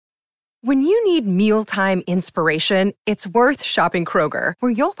When you need mealtime inspiration, it's worth shopping Kroger,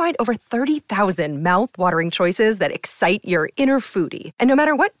 where you'll find over 30,000 mouth-watering choices that excite your inner foodie. And no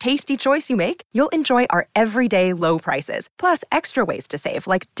matter what tasty choice you make, you'll enjoy our everyday low prices, plus extra ways to save,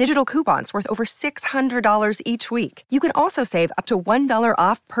 like digital coupons worth over $600 each week. You can also save up to $1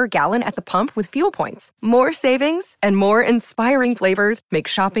 off per gallon at the pump with fuel points. More savings and more inspiring flavors make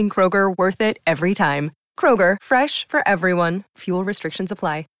shopping Kroger worth it every time. Kroger, fresh for everyone. Fuel restrictions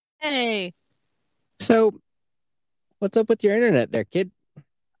apply. Hey. So, what's up with your internet there, kid?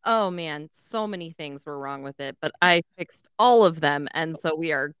 Oh, man. So many things were wrong with it, but I fixed all of them, and so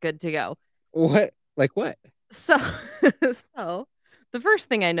we are good to go. What? Like what? So, the first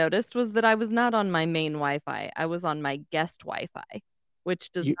thing I noticed was that I was not on my main Wi-Fi. I was on my guest Wi-Fi,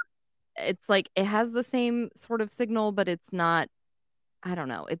 which it's like it has the same sort of signal, but it's not, I don't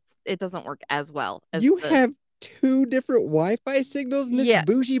know. It doesn't work as well as you have two different Wi-Fi signals, Miss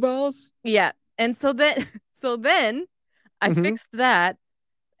Bougie Balls? Yeah. And so then I fixed that,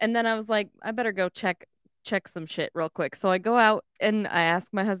 and then I was like, I better go check some shit real quick. So I go out and I ask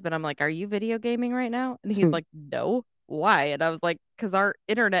my husband, I'm like, are you video gaming right now? And he's like, no. Why? And I was like, because our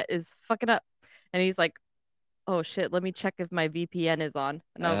internet is fucking up. And he's like, oh shit, let me check if my VPN is on.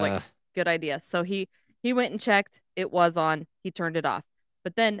 And I was like, good idea. So he went and checked. It was on. He turned it off.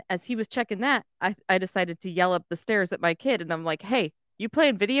 But then as he was checking that, I decided to yell up the stairs at my kid. And I'm like, hey, you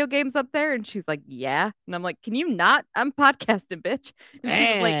playing video games up there? And she's like, yeah. And I'm like, can you not? I'm podcasting, bitch. And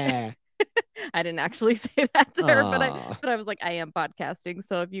she's like, I didn't actually say that to her, but I was like, I am podcasting.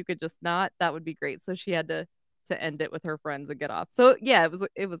 So if you could just not, that would be great. So she had to end it with her friends and get off. So yeah,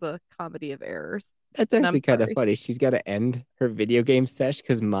 it was a comedy of errors. That's actually kind of funny. She's got to end her video game sesh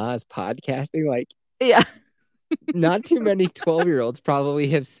because Ma's podcasting. Like, yeah. Not too many 12-year-olds probably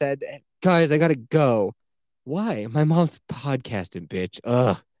have said, guys, I gotta go. Why? My mom's podcasting, bitch.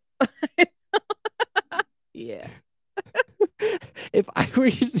 Ugh. Yeah. If I were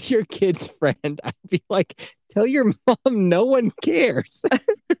your kid's friend, I'd be like, tell your mom no one cares.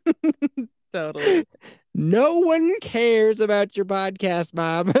 Totally. No one cares about your podcast,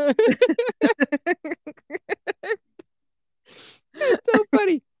 Mom. It's so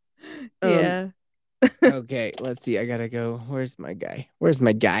funny. Yeah. Okay, let's see. I gotta go. Where's my guy?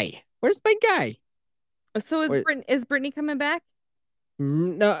 So is Brittany coming back?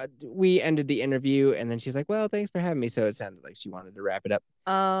 No, we ended the interview, and then she's like, well, thanks for having me. So it sounded like she wanted to wrap it up.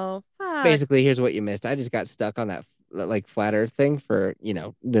 Oh, fuck. Basically, here's what you missed. I just got stuck on that like flat earth thing for,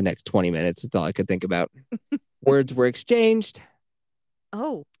 the next 20 minutes. That's all I could think about. Words were exchanged.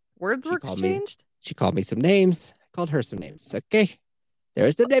 Oh, words were exchanged? She called me some names. I called her some names. Okay.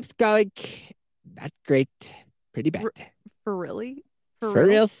 There's the names, colleague. Not great. Pretty bad. For really? For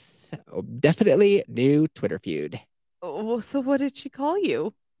real? So definitely new Twitter feud. Oh, so what did she call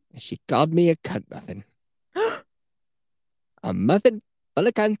you? She called me a cunt muffin. A muffin full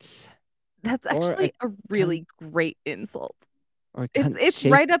of cunts. That's actually a really great insult. Or it's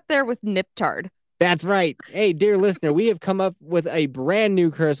right up there with niptard. That's right. Hey, dear listener, we have come up with a brand new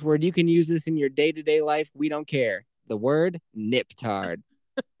curse word. You can use this in your day-to-day life. We don't care. The word niptard.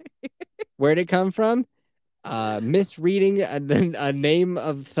 Where'd it come from? Misreading a name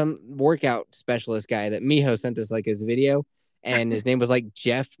of some workout specialist guy that Miho sent us like his video, and his name was like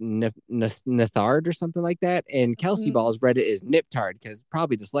Jeff Nathard or something like that. And Kelsey Balls read it as niptard because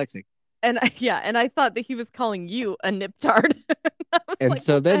probably dyslexic. And I thought that he was calling you a niptard. And like,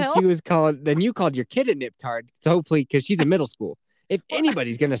 so then you called your kid a niptard. So hopefully, because she's in middle school. If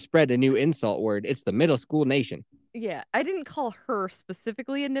anybody's going to spread a new insult word, it's the middle school nation. Yeah, I didn't call her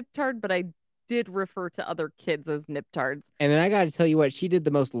specifically a niptard, but I did refer to other kids as niptards. And then I got to tell you what, she did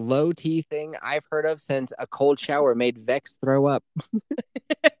the most low-T thing I've heard of since a cold shower made Vex throw up.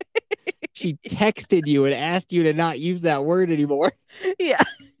 She texted you and asked you to not use that word anymore. Yeah.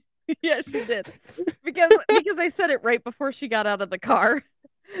 Yeah, she did. Because I said it right before she got out of the car.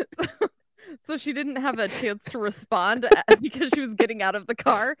 So she didn't have a chance to respond because she was getting out of the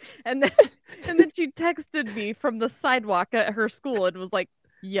car. And then she texted me from the sidewalk at her school and was like,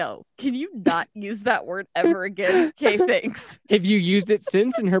 yo, can you not use that word ever again? Okay, thanks. Have you used it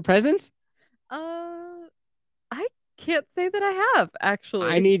since in her presence? I can't say that I have, actually.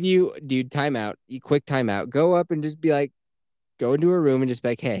 I need you, dude, timeout. Quick timeout. Go up and just be like, go into her room and just be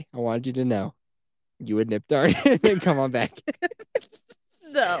like, hey, I wanted you to know you would niptard. And then come on back.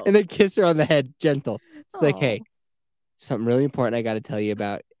 No. And then kiss her on the head, gentle. It's like, hey, something really important I got to tell you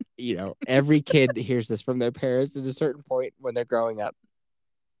about. Every kid hears this from their parents at a certain point when they're growing up.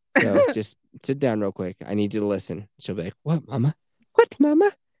 So just sit down real quick. I need you to listen. She'll be like, what, mama? What, mama?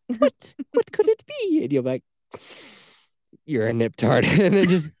 What could it be? And you'll be like, you're a niptard. And then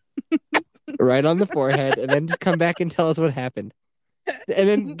just right on the forehead, and then just come back and tell us what happened. And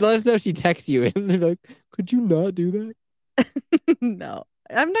then let us know she texts you, and they're like, "Could you not do that?" No,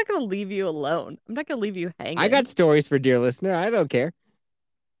 I'm not gonna leave you alone. I'm not gonna leave you hanging. I got stories for dear listener. I don't care.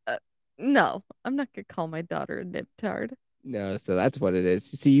 No, I'm not gonna call my daughter a niptard. No, so that's what it is.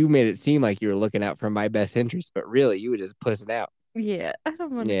 See, you made it seem like you were looking out for my best interest, but really, you were just pussing out. Yeah, I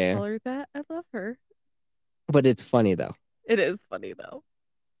don't want to Yeah. call her that. I love her. But it's funny though. It is funny though,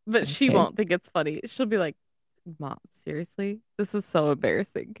 but she Okay. won't think it's funny. She'll be like, "Mom, seriously, this is so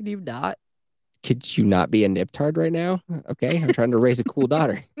embarrassing. Can you not?" Could you not be a niptard right now? Okay, I'm trying to raise a cool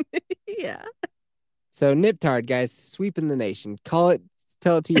daughter. Yeah. So niptard, guys, sweeping the nation. Call it,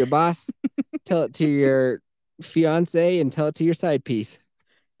 tell it to your boss, tell it to your fiance, and tell it to your side piece.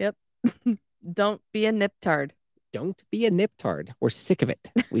 Yep. Don't be a niptard. Don't be a niptard. We're sick of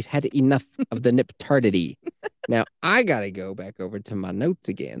it. We've had enough of the niptardity. Now I gotta go back over to my notes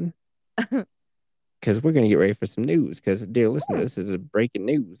again. Because we're gonna get ready for some news. Because dear listener, this is a breaking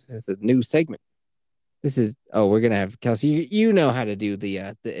news. This is a new segment. We're gonna have Kelsey. You know how to do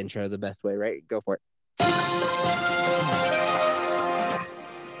the intro the best way, right? Go for it.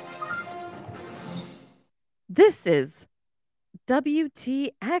 This is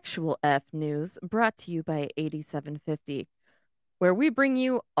WT Actual F News, brought to you by 8750, where we bring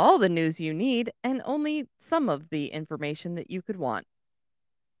you all the news you need and only some of the information that you could want.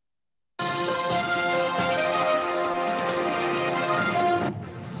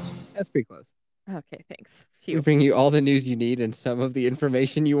 That's pretty close. Okay, thanks. We Phew. bring you all the news you need and some of the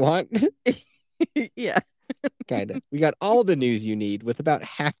information you want. Yeah. Kind of. We got all the news you need with about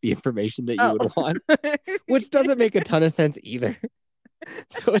half the information that you would want, which doesn't make a ton of sense either.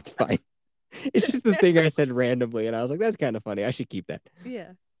 So it's fine. It's just the thing I said randomly, and I was like, that's kind of funny. I should keep that.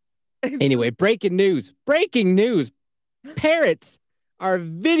 Yeah. Anyway, breaking news. Breaking news. Parrots are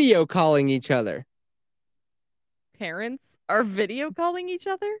video calling each other. Parents are video calling each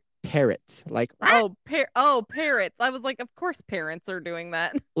other? Parrots. Like Parrots. I was like, of course parents are doing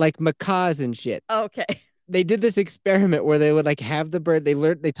that. like macaws and shit. Okay. They did this experiment where they would like have the bird, they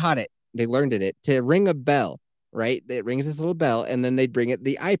learned it to ring a bell, right? It rings this little bell, and then they'd bring it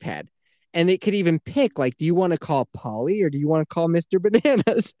the iPad. And it could even pick, like, do you want to call Polly or do you want to call Mr.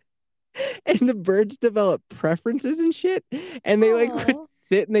 Bananas? And the birds develop preferences and shit. And they like would Aw.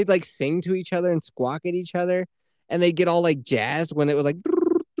 sit and they'd like sing to each other and squawk at each other. And they'd get all like jazzed when it was like,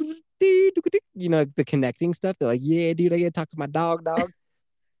 you know, the connecting stuff. They're like, yeah, dude, I get to talk to my dog.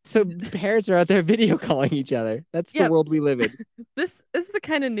 So parents are out there video calling each other. That's the Yep. world we live in. This is the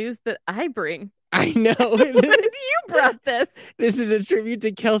kind of news that I bring. I know. You brought this. This is a tribute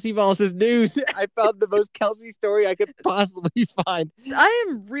to Kelsey Balls' news. I found the most Kelsey story I could possibly find. I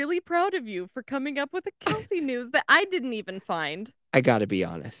am really proud of you for coming up with a Kelsey news that I didn't even find. I gotta be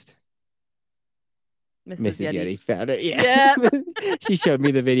honest. Mrs. Yeti found it. Yeah. She showed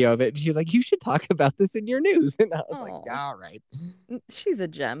me the video of it. And she was like, you should talk about this in your news. And I was like, Aw. all right. She's a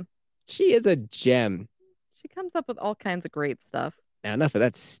gem. She is a gem. She comes up with all kinds of great stuff. Now, enough of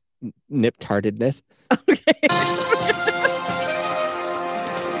that nip-tardedness. Okay.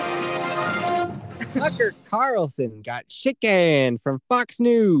 Tucker Carlson got shit canned from Fox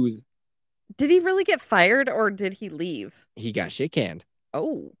News. Did he really get fired or did he leave? He got shit canned.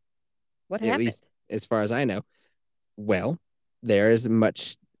 Oh, what At happened? least as far as I know. Well, there is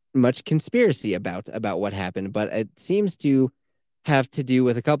much conspiracy about what happened, but it seems to have to do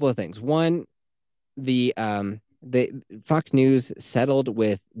with a couple of things. One, the Fox News settled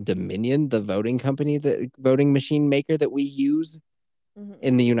with Dominion, the voting company, the voting machine maker that we use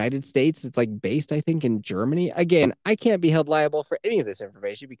in the United States. It's like based, I think, in Germany. Again, I can't be held liable for any of this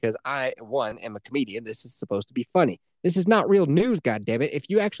information because I, one, am a comedian. This is supposed to be funny. This is not real news, goddammit. If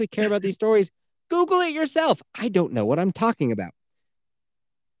you actually care about these stories, Google it yourself. I don't know what I'm talking about.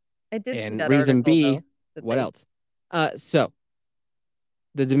 I did see And that reason article, B, though, that what they- else? So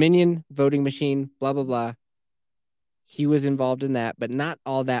the Dominion voting machine, blah, blah, blah. He was involved in that, but not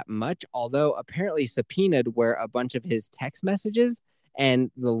all that much, although apparently subpoenaed were a bunch of his text messages,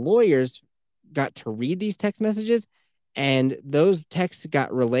 and the lawyers got to read these text messages, and those texts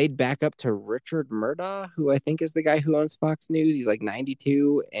got relayed back up to Richard Murdaugh, who I think is the guy who owns Fox News. He's like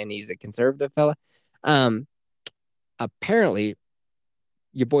 92, and he's a conservative fella. Apparently,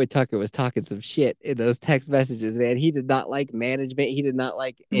 your boy Tucker was talking some shit in those text messages, man. He did not like management. He did not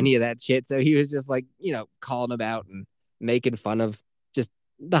like any of that shit. So he was just like, you know, calling them out and making fun of just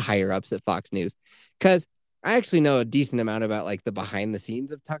the higher ups at Fox News. Because I actually know a decent amount about like the behind the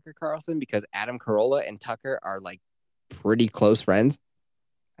scenes of Tucker Carlson because Adam Carolla and Tucker are like pretty close friends.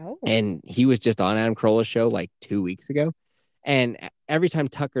 Oh. And he was just on Adam Carolla's show like 2 weeks ago. And every time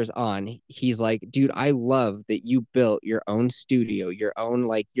Tucker's on, he's like, dude, I love that you built your own studio, your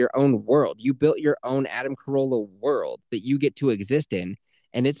own world. You built your own Adam Carolla world that you get to exist in.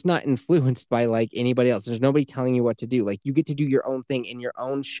 And it's not influenced by like anybody else. There's nobody telling you what to do. Like you get to do your own thing in your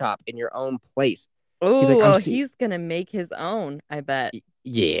own shop, in your own place. He's like, Oh, he's gonna make his own, I bet.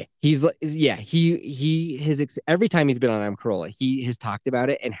 Yeah, he's like, yeah, every time he's been on Adam Carolla, he has talked about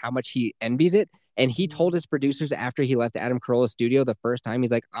it and how much he envies it. And he told his producers after he left Adam Carolla's studio the first time,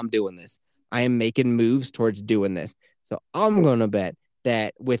 he's like, I'm doing this. I am making moves towards doing this. So I'm gonna bet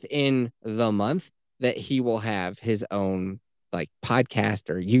that within the month that he will have his own like podcast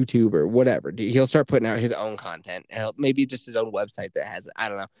or YouTube or whatever. He'll start putting out his own content. Maybe just his own website that has it. I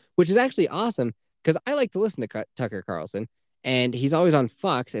don't know, which is actually awesome because I like to listen to Tucker Carlson. And he's always on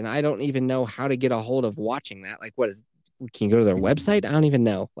Fox, and I don't even know how to get a hold of watching that. Like, can you go to their website? I don't even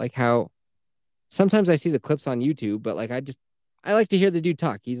know. Like, how sometimes I see the clips on YouTube, but like, I like to hear the dude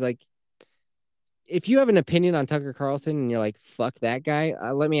talk. He's like, if you have an opinion on Tucker Carlson and you're like, fuck that guy,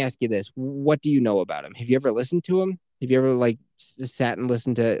 let me ask you this. What do you know about him? Have you ever listened to him? Have you ever like sat and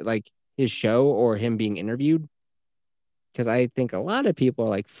listened to like his show or him being interviewed? Because I think a lot of people are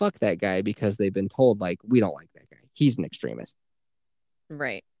like, fuck that guy because they've been told, like, we don't like that guy. He's an extremist.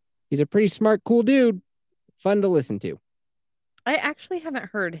 Right. He's a pretty smart, cool dude. Fun to listen to. I actually haven't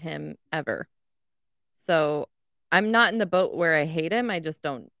heard him ever. So I'm not in the boat where I hate him. I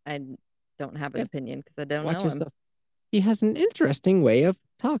don't have an opinion because I don't know him. Stuff. He has an interesting way of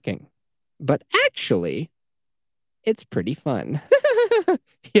talking. But actually, it's pretty fun.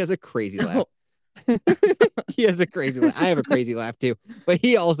 He has a crazy laugh. He has a crazy laugh. I have a crazy laugh too, but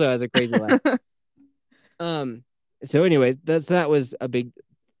he also has a crazy laugh. So anyway, that was a big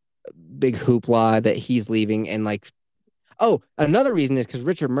hoopla that he's leaving. And like, oh, another reason is because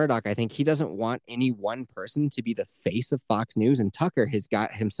Richard Murdoch, I think he doesn't want any one person to be the face of Fox News, and Tucker has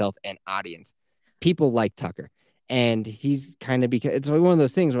got himself an audience. People like Tucker. And he's kind of, because it's one of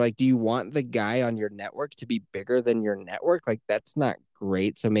those things where like, do you want the guy on your network to be bigger than your network? Like, that's not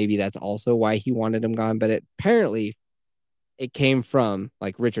great. So maybe that's also why he wanted him gone. But apparently it came from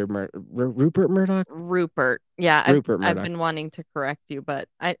like Rupert Murdoch. Rupert. Yeah. Rupert Murdoch. I've been wanting to correct you, but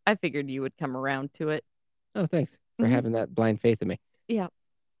I figured you would come around to it. Oh, thanks for having that blind faith in me. Yeah.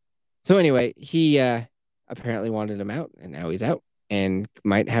 So anyway, he apparently wanted him out, and now he's out, and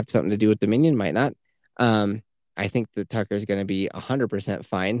might have something to do with Dominion, might not. I think that Tucker's going to be 100%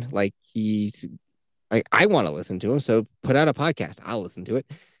 fine. Like he's like, I want to listen to him, so put out a podcast. I'll listen to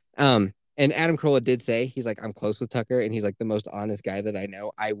it. And Adam Carolla did say, he's like, I'm close with Tucker, and he's like the most honest guy that I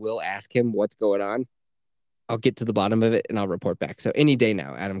know. I will ask him what's going on. I'll get to the bottom of it and I'll report back. So any day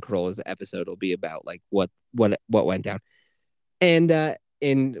now, Adam Carolla's episode will be about like what went down. And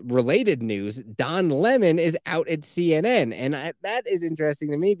in related news, Don Lemon is out at CNN. And that is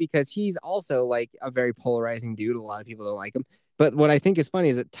interesting to me because he's also like a very polarizing dude. A lot of people don't like him. But what I think is funny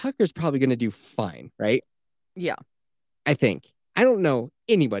is that Tucker's probably going to do fine, right? Yeah. I think. I don't know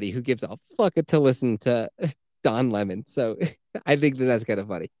anybody who gives a fuck to listen to Don Lemon. So I think that's kind of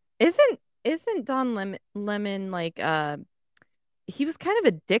funny. Isn't Don Lemon like he was kind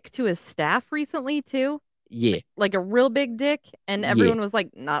of a dick to his staff recently too? Yeah. Like a real big dick, and everyone was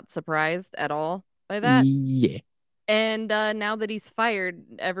like not surprised at all by that. Yeah. And now that he's fired,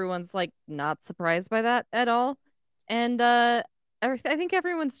 everyone's like not surprised by that at all. And I think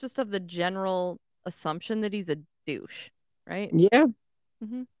everyone's just of the general assumption that he's a douche, right? Yeah.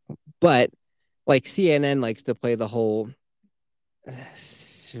 Mm-hmm. But like CNN likes to play the whole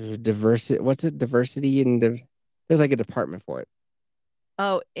diversity. What's it? Diversity and there's like a department for it.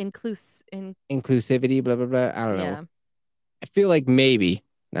 Oh, inclusivity, blah blah blah. I don't know. I feel like maybe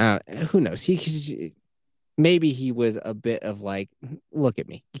who knows? Maybe he was a bit of like, look at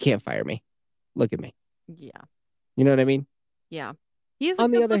me. You can't fire me. Look at me. Yeah. You know what I mean? Yeah. He's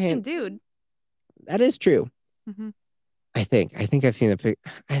on the other hand, dude. That is true. Mm-hmm. I think I've seen a pic.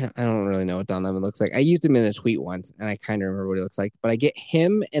 I don't really know what Don Lemon looks like. I used him in a tweet once, and I kind of remember what he looks like. But I get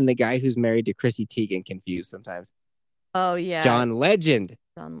him and the guy who's married to Chrissy Teigen confused sometimes. Oh yeah, John Legend.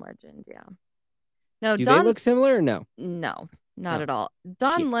 Yeah. No, do they look similar or no? No, not at all.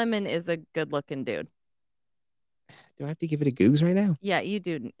 Don Lemon is a good-looking dude. Do I have to give it a googs right now? Yeah, you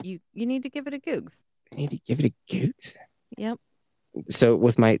do. You need to give it a googs. I need to give it a googs. Yep. So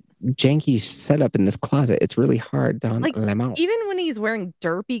with my janky setup in this closet, it's really hard. Don Lemon. Even when he's wearing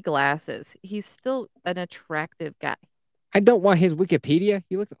derpy glasses, he's still an attractive guy. I don't want his Wikipedia.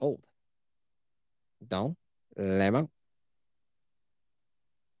 He looks old. Don Lemon.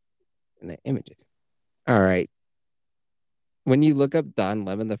 And the images. All right. When you look up Don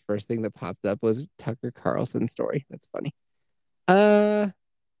Lemon, the first thing that popped up was Tucker Carlson's story. That's funny. Uh,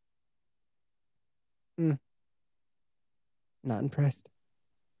 mm, not impressed.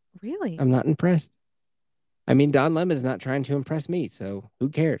 Really? I'm not impressed. I mean, Don Lemon's not trying to impress me, so who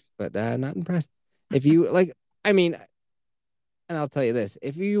cares? But not impressed. If you like, I mean, and I'll tell you this: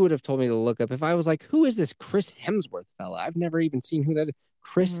 if you would have told me to look up, if I was like, who is this Chris Hemsworth fella? I've never even seen who that is.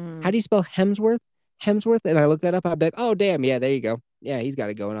 Chris, how Mm. do you spell Hemsworth? Hemsworth, and I looked that up. I'd be like, oh damn, yeah, there you go. Yeah, he's got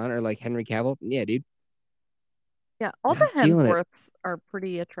it going on. Or like Henry Cavill. Yeah, dude, Yeah, all the not feeling it. Hemsworths are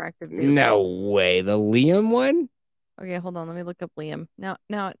pretty attractive dudes. No way. The Liam one? Okay, hold on. Let me look up Liam. Now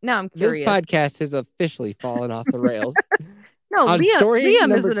I'm This curious. podcast has officially fallen off the rails. No, On Liam story Liam is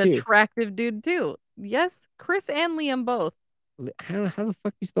number an 2. attractive dude too. Yes, Chris and Liam both. How the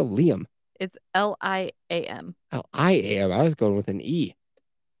fuck do you spell Liam? It's Liam. Oh, I am. I was going with an E.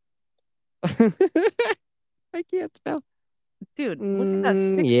 I can't spell. Dude, look at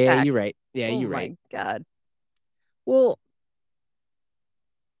that six Yeah, pack. you're right. Yeah, Oh you're my right. God. Well,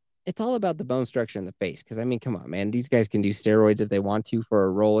 it's all about the bone structure in the face. Because I mean, come on, man. These guys can do steroids if they want to for a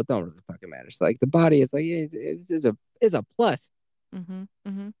role. It don't really fucking matter. So, like the body is like it's a plus. Mm-hmm.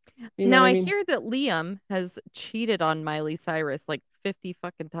 Mm-hmm. You know Now what I I mean? hear that Liam has cheated on Miley Cyrus like 50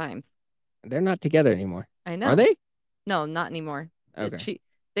 fucking times. They're not together anymore. I Are know. they? No, not anymore. Okay.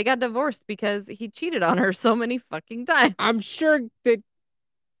 They got divorced because he cheated on her so many fucking times. I'm sure that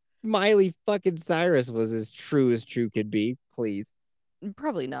Miley fucking Cyrus was as true could be. Please.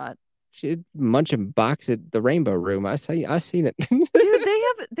 Probably not. She'd munch and box at the Rainbow Room. I seen it. Dude,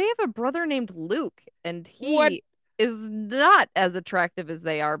 they have a brother named Luke, and What? he is not as attractive as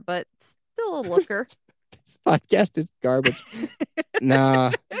they are, but still a looker. This podcast is garbage.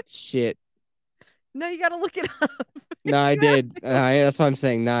 Nah, shit. No, you gotta look it up. Nah, I did. That's why I'm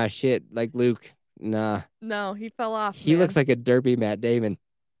saying nah, shit. Like Luke. Nah. No, he fell off. He Man. looks like a derpy Matt Damon.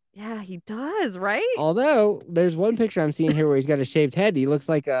 Yeah, he does, right? Although there's one picture I'm seeing here where he's got a shaved head. He looks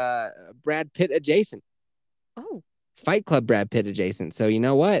like Brad Pitt adjacent. Oh, Fight Club Brad Pitt adjacent. So you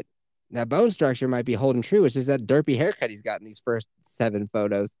know what? That bone structure might be holding true. It's just that derpy haircut he's got in these first 7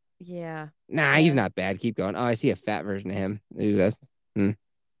 photos. yeah. Nah, he's not bad. Keep going. Oh, I see a fat version of him. Ooh, that's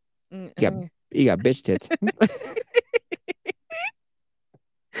you got bitch tits.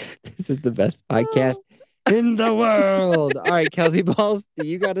 This is the best podcast in the world. All right, Kelsey Balls,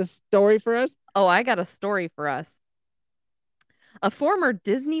 you got a story for us? Oh, I got a story for us. A former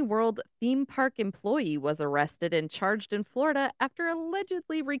Disney World theme park employee was arrested and charged in Florida after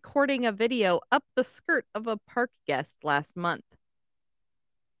allegedly recording a video up the skirt of a park guest last month.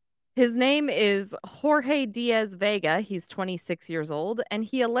 His name is Jorge Diaz Vega. He's 26 years old, and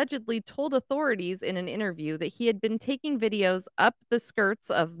he allegedly told authorities in an interview that he had been taking videos up the skirts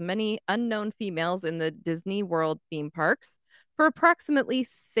of many unknown females in the Disney World theme parks for approximately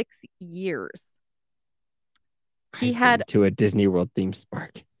 6 years. He had been to a Disney World theme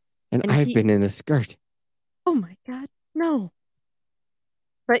park, and I've been in a skirt. Oh my God, no.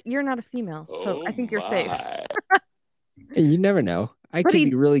 But you're not a female, so I think you're safe. You never know. I But could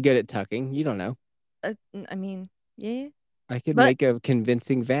be really good at tucking. You don't know. I mean, yeah. I could make a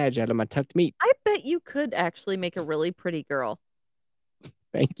convincing vag out of my tucked meat. I bet you could actually make a really pretty girl.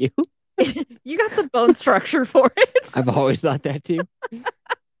 Thank you. You got the bone structure for it. I've always thought that too.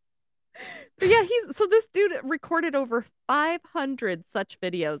 But yeah, so this dude recorded over 500 such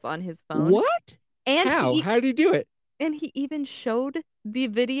videos on his phone. What? And how did he do it? And he even showed the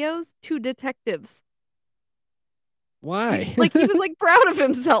videos to detectives. Why? He was like proud of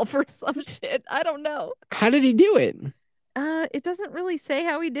himself or some shit. I don't know. How did he do it? It doesn't really say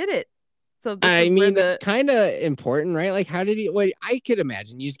how he did it. So I mean, that's kind of important, right? Like, how did he? Wait, I could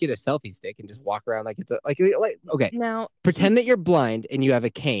imagine you just get a selfie stick and just walk around like it's like okay. Now pretend that you're blind and you have a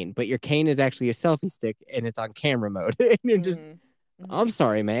cane, but your cane is actually a selfie stick and it's on camera mode. And you're just, I'm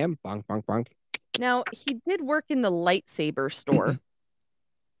sorry, ma'am. Bonk, bonk, bonk. Now he did work in the lightsaber store.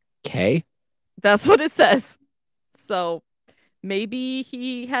 Okay, that's what it says. So maybe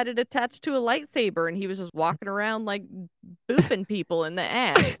he had it attached to a lightsaber and he was just walking around like booping people in the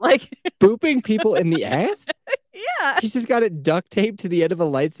ass. Like booping people in the ass? Yeah. He's just got it duct taped to the end of a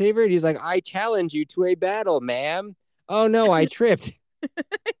lightsaber and he's like, I challenge you to a battle, ma'am. Oh no, I tripped.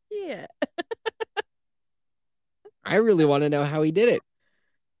 Yeah. I really want to know how he did it.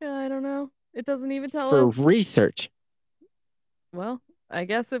 Yeah, I don't know. It doesn't even tell us. For research. Well, I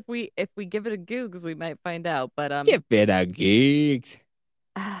guess if we give it a googs, we might find out. But give it a gigs.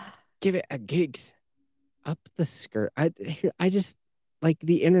 Give it a gigs. Up the skirt. I just like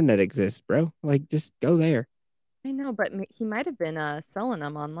the internet exists, bro. Like just go there. I know, but he might have been selling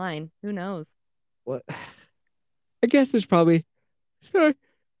them online. Who knows? What? I guess there's probably. Sorry.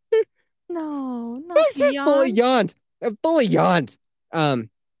 No, I just fully yawned. I'm full of yawns.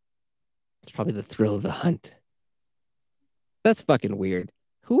 It's probably the thrill of the hunt. That's fucking weird.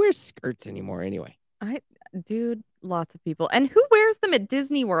 Who wears skirts anymore anyway? Dude, lots of people. And who wears them at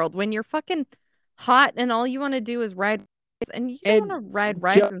Disney World when you're fucking hot and all you want to do is ride and you don't want And to ride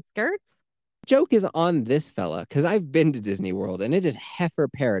rides in skirts? joke is on this fella because I've been to Disney World and it is heifer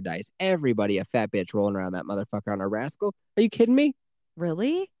paradise. Everybody a fat bitch rolling around that motherfucker on a rascal. Are you kidding me?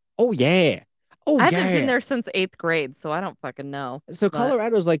 Really? Oh yeah. Oh I haven't been yeah. there since 8th grade, so I don't fucking know. So But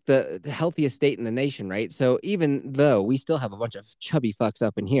Colorado's like the healthiest state in the nation, right? So even though we still have a bunch of chubby fucks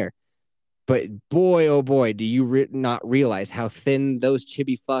up in here, but boy, oh boy, do you not realize how thin those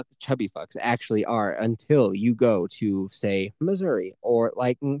chubby fucks actually are until you go to, say, Missouri or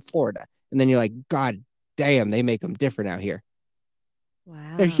like Florida. And then you're like, God damn, they make them different out here.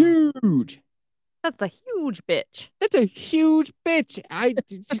 They're wow. huge. That's a huge bitch. That's a huge bitch. I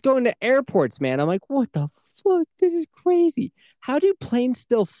just going to airports, man. I'm like, what the fuck? This is crazy. How do planes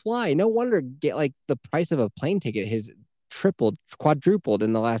still fly? No wonder get like the price of a plane ticket has tripled, quadrupled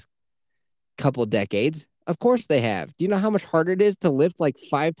in the last couple decades. Of course they have. Do you know how much harder it is to lift like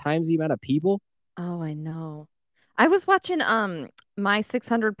 5 times the amount of people? Oh, I know. I was watching My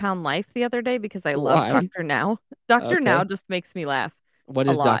 600-Pound Life the other day because I love Why? Dr. Now. Dr. Now Okay. just makes me laugh What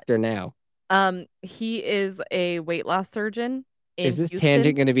a is lot. Doctor Now? He is a weight loss surgeon Is in this Houston.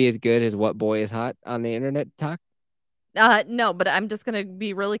 tangent going to be as good as What Boy Is Hot on the internet talk? No, but I'm just gonna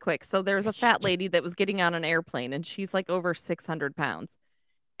be really quick. So there's a fat lady that was getting on an airplane and she's like over 600 pounds.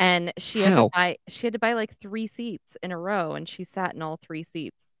 And How? she had to buy like 3 seats in a row and she sat in all 3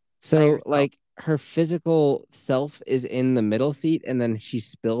 seats by So, herself. like, her physical self is in the middle seat and then she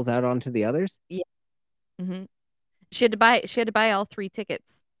spills out onto the others? Yeah. hmm she had to buy all 3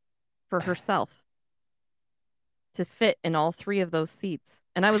 tickets for herself to fit in all 3 of those seats.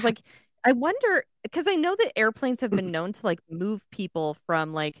 And I was like, I wonder because I know that airplanes have been known to like move people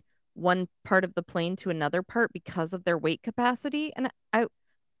from like one part of the plane to another part because of their weight capacity. And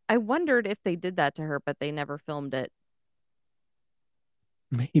I wondered if they did that to her, but they never filmed it.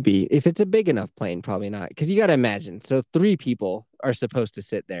 Maybe. If it's a big enough plane, probably not. Because you got to imagine. So, 3 people are supposed to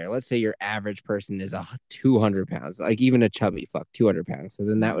sit there. Let's say your average person is 200 pounds, like even a chubby fuck, 200 pounds. So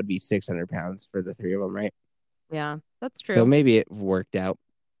then that Mhm. would be 600 pounds for the 3 of them, right? Yeah, that's So true. maybe it worked out.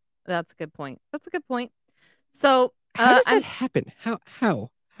 That's a good point. That's a good point. So, How does that I'm happen? How?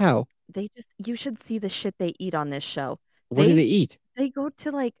 they just you should see the shit they eat on this show. What do they They eat? they go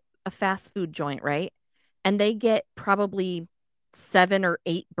to like a fast food joint, right? And they get probably 7 or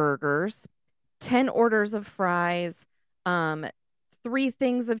 8 burgers, 10 orders of fries, um, 3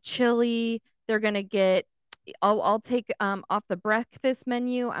 things of chili. They're gonna get I'll take off the breakfast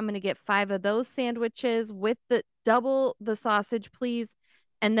menu. I'm gonna get 5 of those sandwiches with the double the sausage, please.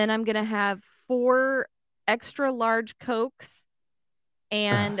 And then I'm gonna have 4 extra large Cokes Ugh,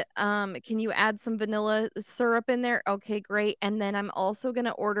 and can you add some vanilla syrup in there? Okay, great. And then I'm also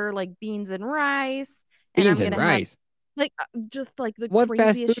gonna order like beans and rice, and beans I'm and gonna have rice. like just like the What fast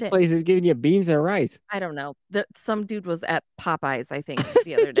craziest food shit. place is giving you beans and rice? I don't know. That some dude was at Popeyes, I think,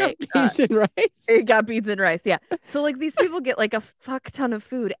 the other Got day. beans and rice. It got beans and rice. Yeah. So like these people get like a fuck ton of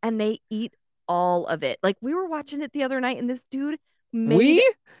food and they eat all of it. Like we were watching it the other night and this dude made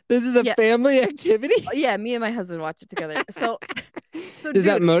We? This is a yeah, family activity? yeah, me and my husband watched it together. So so Does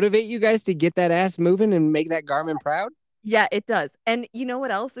that dude, motivate you guys to get that ass moving and make that Garmin proud? yeah, it does. And you know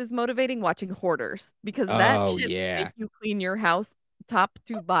what else is motivating? Watching Hoarders because that Oh, shit will make yeah. you clean your house top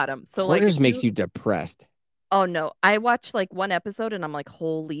to bottom. So like if Hoarders makes you you depressed. oh no, I watched like one episode and I'm like,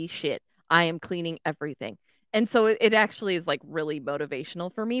 holy shit, I am cleaning everything. And so it actually is like really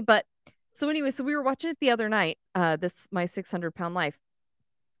motivational for me. But so anyway, so we were watching it the other night, this My 600-Pound Life.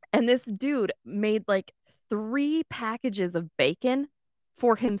 And this dude made like 3 packages of bacon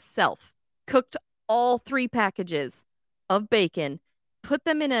for himself, cooked all 3 packages of bacon, put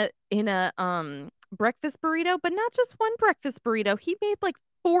them in a breakfast burrito, but not just one breakfast burrito. He made like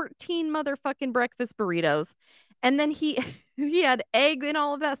 14 motherfucking breakfast burritos. And then he he had egg and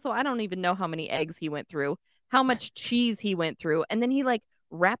all of that. So I don't even know how many eggs he went through, how much cheese he went through. And then he like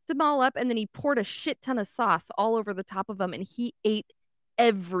wrapped them all up and then he poured a shit ton of sauce all over the top of them and he ate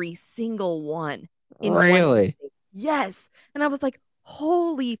every single one in one Really? sitting. Yes. And I was like,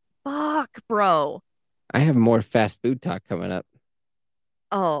 holy fuck, bro. I have more fast food talk coming up.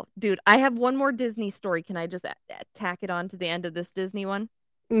 Oh, dude, I have one more Disney story. Can I just tack it on to the end of this Disney one?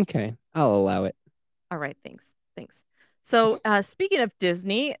 Okay, I'll allow it. All right, thanks. Thanks. So, speaking of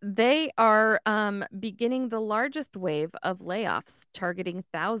Disney, they are beginning the largest wave of layoffs, targeting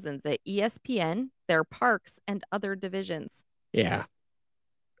thousands at ESPN, their parks, and other divisions. Yeah.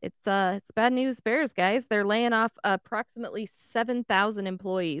 it's bad news bears, guys. They're laying off approximately 7,000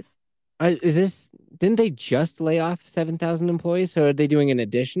 employees. Didn't they just lay off 7,000 employees? So are they doing an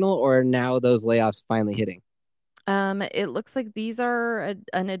additional or are now those layoffs finally hitting? It looks like these are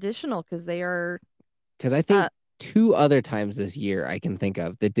an additional because they are Because I think uh 2 other times this year I can think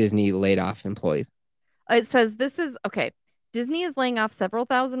of that Disney laid off employees. it says this is okay. Disney is laying off several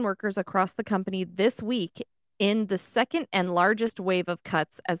thousand workers across the company this week in the second and largest wave of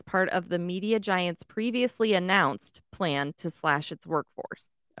cuts as part of the media giant's previously announced plan to slash its workforce.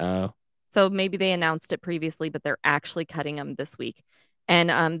 Oh, So maybe they announced it previously, but they're actually cutting them this week.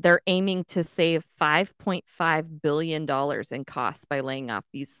 And they're aiming to save $5.5 billion in costs by laying off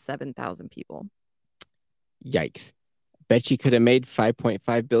these 7,000 people. yikes. Bet you could have made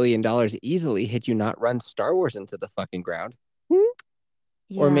 $5.5 billion easily had you not run Star Wars into the fucking ground. Or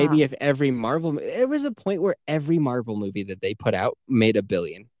Yeah. maybe if it was a point where every Marvel movie that they put out made $1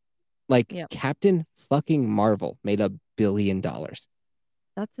 billion. Like Yep. Captain fucking Marvel made $1 billion.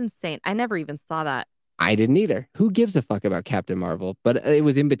 That's insane. I never even saw that. I didn't either. Who gives a fuck about Captain Marvel? But it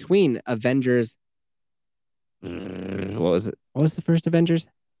was in between Avengers. What was it? What was the first Avengers?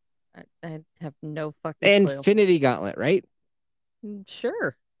 I have no fucking clue. Infinity Gauntlet, right?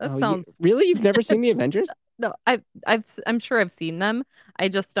 Sure. That Oh, sounds really? You've never seen the Avengers? no. I'm sure I've seen them. I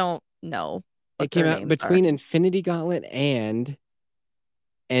just don't know It what came their out names are. between Infinity Gauntlet and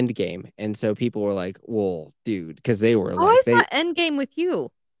Endgame, and so people were like, "Well, dude," because they were Oh, like, I "They, saw Endgame with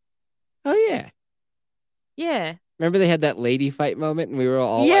you. oh yeah." Yeah. Remember they had that lady fight moment, and we were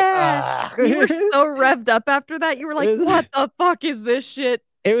all like, Yeah. "Ah." You were so revved up after that. You were like, It was, what the fuck is this shit?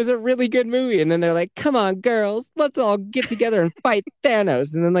 it was a really good movie, and then they're like, "Come on, girls, let's all get together and fight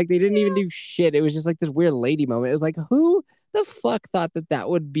Thanos," and then like they didn't even do shit. It was just like this weird lady moment. It was like, who the fuck thought that that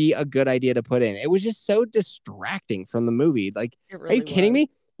would be a good idea to put in? It was just so distracting from the movie. Like, It are you really kidding was. me?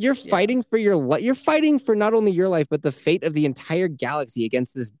 You're Yeah. fighting for your life. You're fighting for not only your life, but the fate of the entire galaxy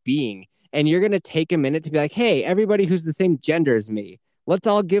against this being. And you're going to take a minute to be like, hey, everybody who's the same gender as me, let's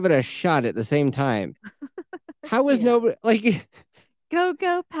all give it a shot at the same time. How is Yeah. nobody like, Go,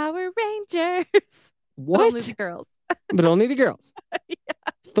 go, Power Rangers. But only the what? girls. But only the girls. Yeah.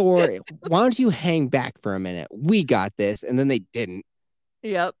 Thor, why don't you hang back for a minute? We got this. And then they didn't.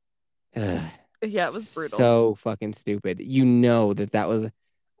 Yep. Ugh, Yeah, it was brutal. so fucking stupid. You know that was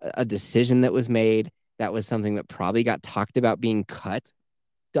a decision that was made. That was something that probably got talked about being cut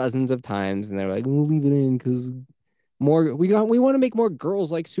dozens of times, and they're like, "We'll leave it in because we want to make more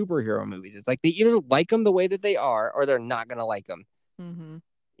girls like superhero movies." It's like they either like them the way that they are, or they're not gonna like them. Mm-hmm.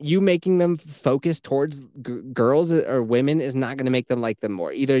 You making them focus towards girls or women is not gonna make them like them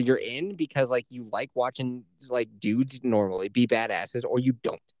more. Either you're in because like you like watching like dudes normally be badasses, or you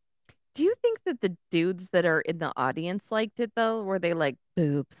don't. Do you think that the dudes that are in the audience liked it though? Were they like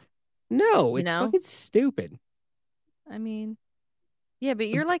boobs? No, You it's know? fucking stupid. I mean, yeah, but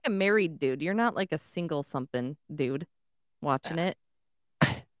you're like a married dude. You're not like a single something dude watching it.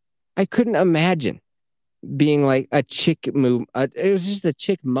 I couldn't imagine being like a chick move. It was just a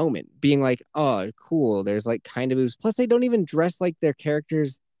chick moment, being like, "Oh, cool." There's like kind of moves. Plus, they don't even dress like their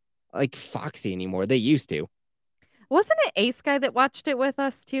characters like Foxy anymore. They used to. Wasn't it Ace guy that watched it with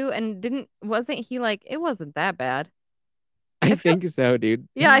us too? And wasn't he like, it wasn't that bad? I I feel, think so, dude.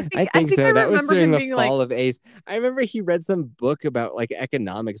 yeah, I I think think I so. That was remember during him the being like, fall of Ace. I remember he read some book about like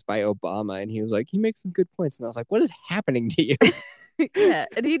economics by Obama, and he was like, he makes some good points. And I was like, what is happening to you? yeah.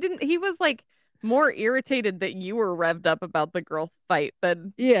 And he was like more irritated that you were revved up about the girl fight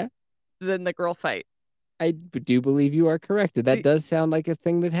Yeah, than the girl fight. I do believe you are correct. That does sound like a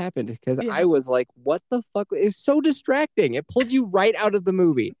thing that happened because I Yeah. was like, what the fuck? It was so distracting. It pulled you right out of the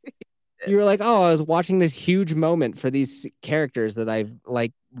movie. You were like, oh, I was watching this huge moment for these characters that I've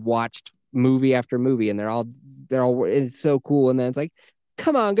like watched movie after movie, and it's so cool. And then it's like,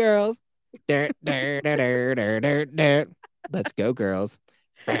 come on, girls. Let's go, girls.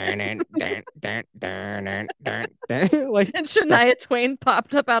 Like And Shania Twain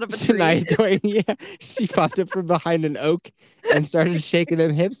popped up out of a tree. Shania Twain, yeah. She popped up from behind an oak and started shaking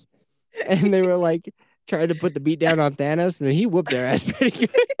them hips. And they were like trying to put the beat down on Thanos, and then he whooped their ass pretty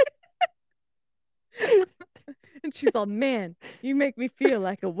good. And she's all, man, you make me feel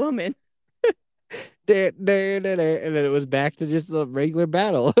like a woman. And then it was back to just a regular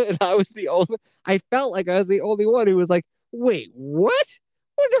battle. And I felt like I was the only one who was like, wait, what?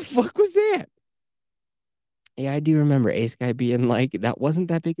 What the fuck was that? Yeah, I do remember Ace Guy being like, that wasn't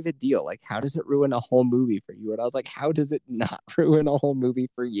that big of a deal. Like, how does it ruin a whole movie for you? And I was like, how does it not ruin a whole movie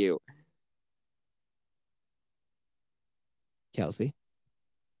for you? Kelsey.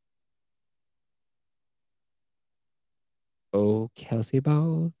 Oh, Kelsey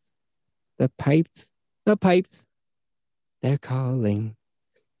Balls. The pipes, they're calling.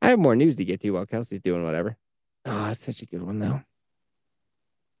 I have more news to get to while Kelsey's doing whatever. Oh, that's such a good one though.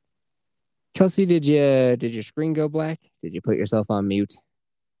 Kelsey, did your screen go black? Did you put yourself on mute?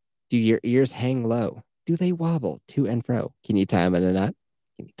 Do your ears hang low? Do they wobble to and fro? Can you tie them in a knot?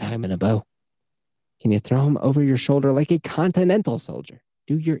 Can you tie them in a bow? Can you throw them over your shoulder like a continental soldier?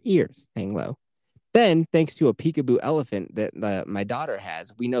 Do your ears hang low? Then, thanks to a peekaboo elephant that my daughter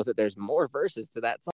has, we know that there's more verses to that song.